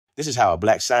This is how a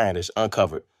black scientist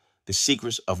uncovered the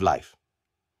secrets of life.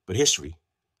 But history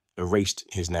erased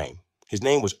his name. His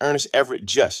name was Ernest Everett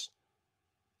Just,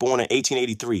 born in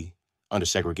 1883 under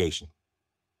segregation.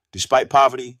 Despite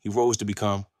poverty, he rose to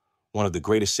become one of the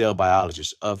greatest cell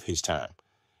biologists of his time.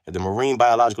 At the Marine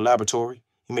Biological Laboratory,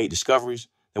 he made discoveries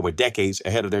that were decades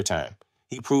ahead of their time.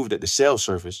 He proved that the cell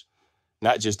surface,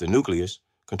 not just the nucleus,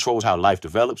 controls how life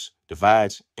develops,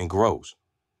 divides, and grows.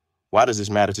 Why does this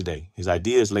matter today? His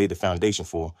ideas laid the foundation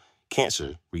for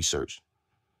cancer research,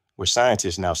 where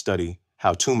scientists now study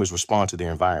how tumors respond to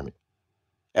their environment.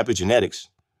 Epigenetics,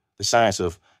 the science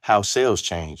of how cells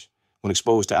change when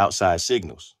exposed to outside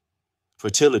signals.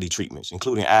 Fertility treatments,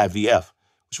 including IVF,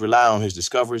 which rely on his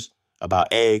discoveries about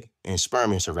egg and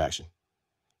sperm interaction.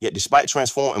 Yet despite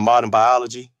transforming modern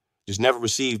biology, just never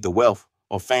received the wealth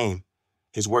or fame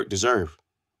his work deserved.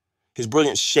 His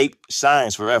brilliance shaped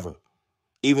science forever,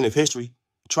 even if history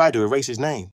tried to erase his name.